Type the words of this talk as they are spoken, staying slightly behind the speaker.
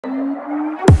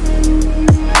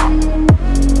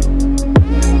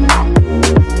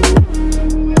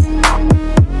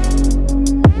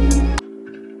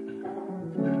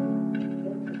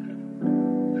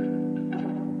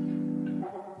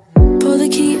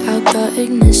out the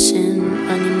ignition.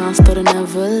 Run your mouth but I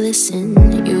never listen.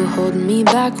 You hold me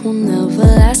back, will never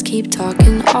last. Keep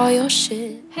talking all your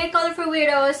shit. Hey colorful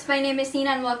weirdos, my name is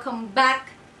Nina and welcome back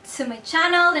to my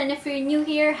channel. And if you're new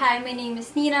here, hi, my name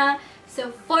is Nina.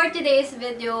 So for today's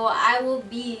video, I will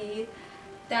be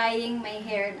dyeing my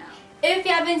hair now. If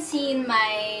you haven't seen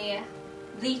my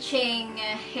bleaching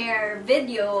hair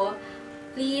video,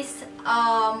 please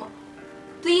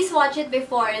watch it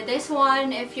before this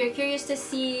one if you're curious to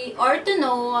see or to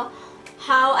know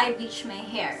how I bleach my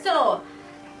hair. So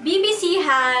BBC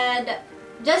had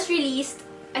just released,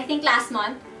 I think last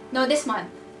month, no, this month.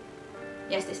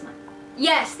 Yes, this month.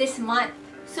 Yes, this month.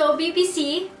 So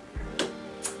BBC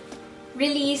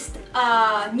released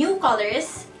new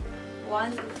colors.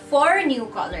 4 new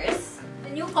colors.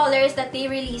 The new colors that they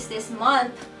released this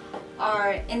month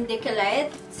are Indica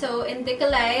Light. So Indica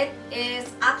Light is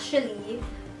actually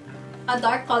a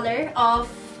dark color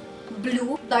of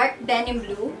blue, dark denim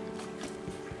blue.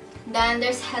 Then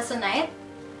there's Hessonite.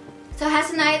 So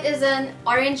Hessonite is an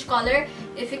orange color.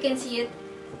 If you can see it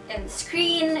in the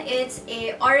screen, it's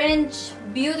a orange,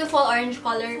 beautiful orange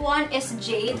color. One is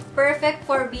Jade, perfect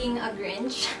for being a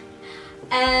Grinch.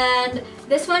 And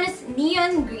this one is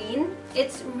neon green.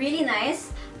 It's really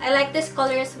nice. I like this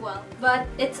color as well. But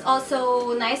it's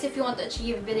also nice if you want to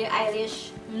achieve Billie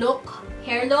Eilish look,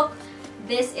 hair look.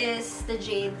 This is the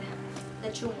Jade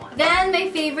that you want. Then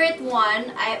my favorite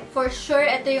one, for sure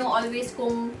ito yung always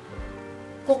kong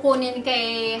kukunin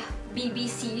kay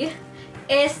BBC,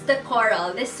 is the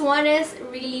Coral. This one is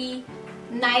really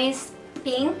nice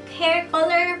pink hair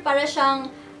color. Para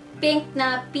siyang pink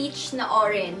na peach na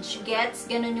orange. Gets?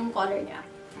 Ganun yung color niya.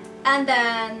 And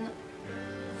then,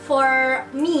 for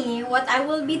me, what I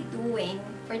will be doing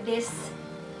for this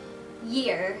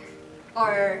year,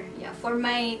 or yeah, for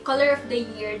my color of the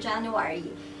year, January,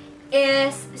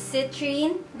 is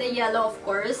Citrine, the yellow of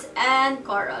course, and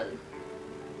Coral.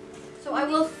 So I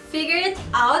will figure it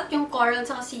out, yung Coral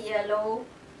sa si yellow,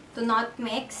 to not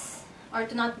mix or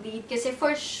to not bleed. Kasi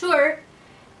for sure,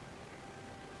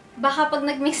 baka pag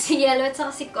nagmix si yellow at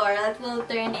saka si Coral, it will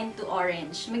turn into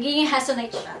orange. Magiging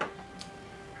Hessonite siya.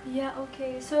 Yeah,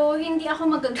 okay. So, hindi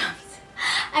ako mag-gloves.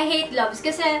 I hate gloves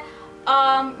kasi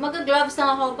mag-gloves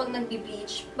lang ako pag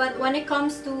nag-bleach. But when it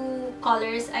comes to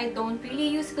colors, I don't really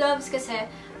use gloves kasi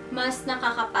mas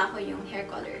nakakapa ko yung hair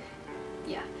color.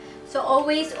 Yeah. So,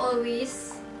 always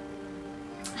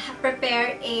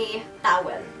prepare a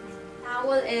towel.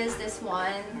 Towel is this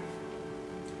one.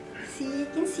 See, you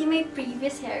can see my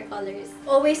previous hair colors.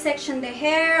 Always section the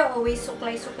hair, always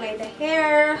suklay the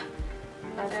hair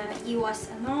para iwas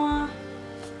ano.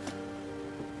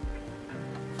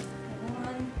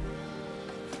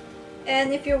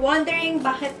 And if you're wondering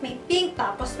bakit may pink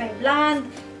tapos may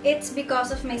blonde, it's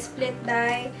because of my split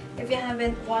dye. If you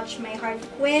haven't watched my Harley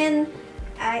Quinn,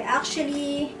 I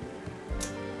actually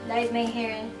dyed my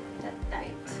hair that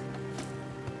tight.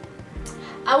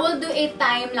 I will do a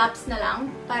time lapse na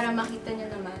lang para makita nyo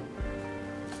naman.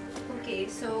 Okay,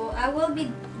 so I will be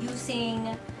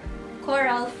using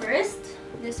Coral first.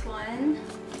 This one.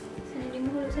 Sana hindi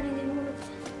mahulog, sana hindi mahulog.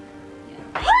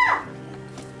 Yeah. Ah!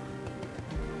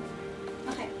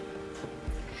 Okay.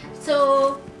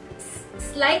 So,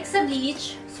 like sa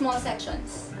bleach, small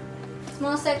sections.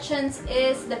 Small sections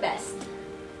is the best.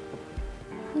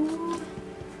 Ooh.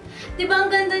 Diba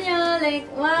ang ganda niya? Like,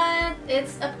 what?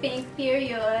 It's a pink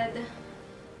period.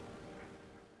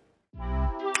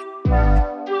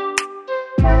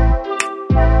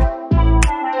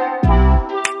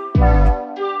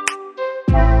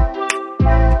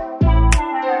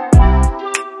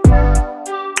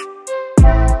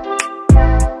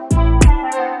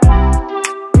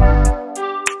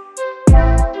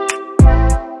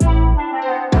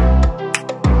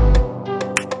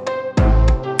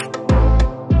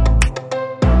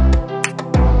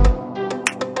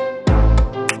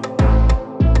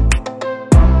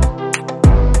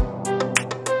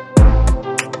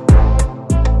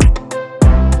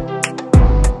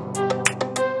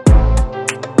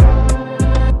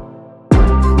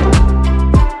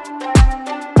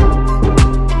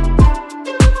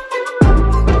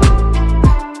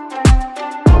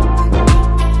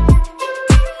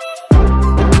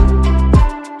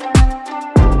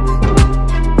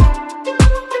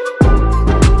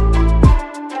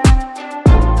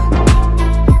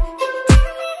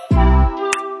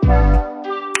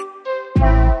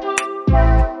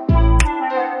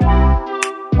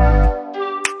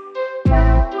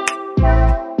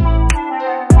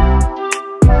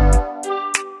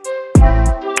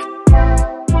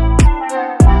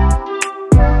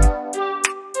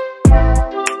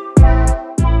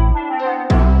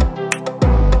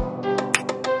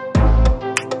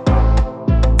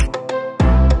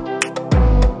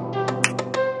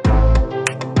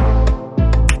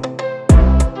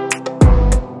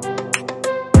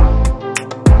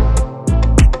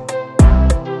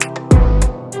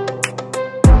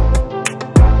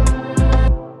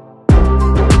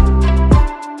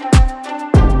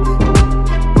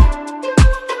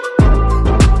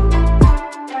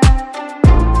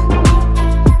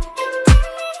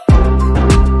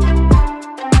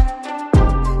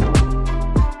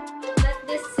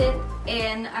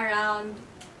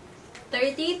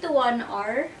 30 to 1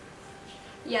 hour.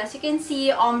 Yes, you can see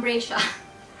ombre siya.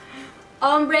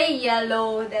 Ombre,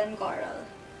 yellow, then coral.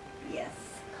 Yes.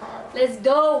 Let's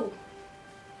go!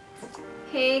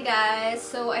 Hey guys,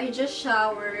 so I just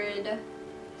showered.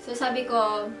 So sabi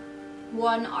ko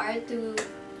 1 hour to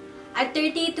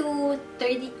 30 to 1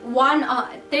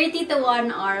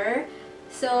 hour.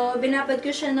 So binabad ko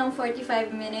siya ng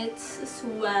 45 minutes as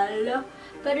well.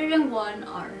 Pero lang 1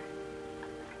 hour.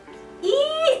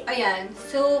 Ayan.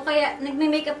 So kaya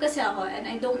nagme-makeup kasi ako and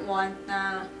I don't want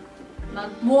na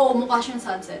mukha siyang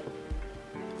sunset.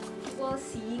 We'll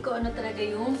see kung ano talaga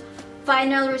yung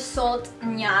final result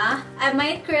niya. I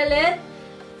might curl it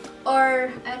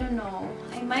or I don't know.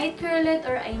 I might curl it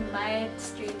or I might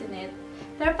straighten it.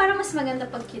 Pero parang mas maganda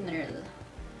pag kinurl.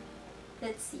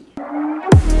 Let's see.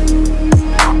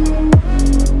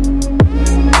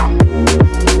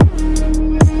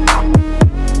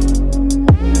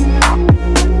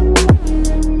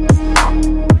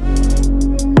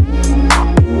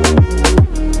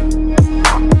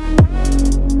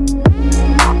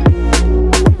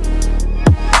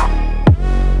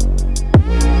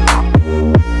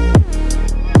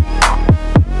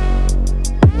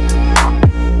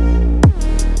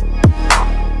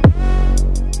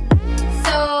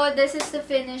 This is the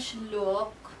finished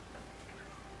look.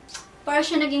 Para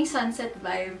siya naging sunset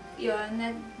vibe. Yun,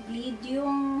 nag-bleed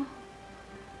yung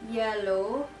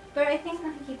yellow. Pero I think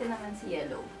nakikita naman si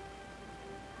yellow.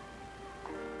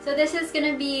 So this is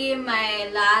gonna be my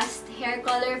last hair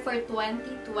color for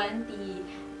 2020.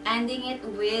 Ending it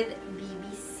with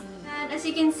BBC. And as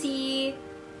you can see,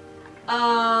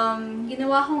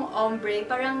 ginawa kong ombre.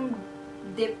 Parang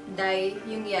dip dye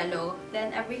yung yellow.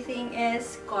 Then everything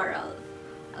is coral.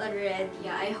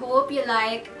 Already. I hope you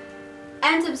like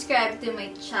and subscribe to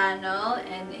my channel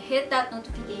and hit that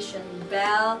notification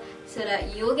bell so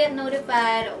that you'll get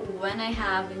notified when I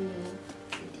have a new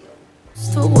video.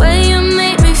 The way you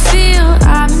make me feel,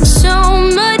 I've been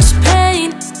so much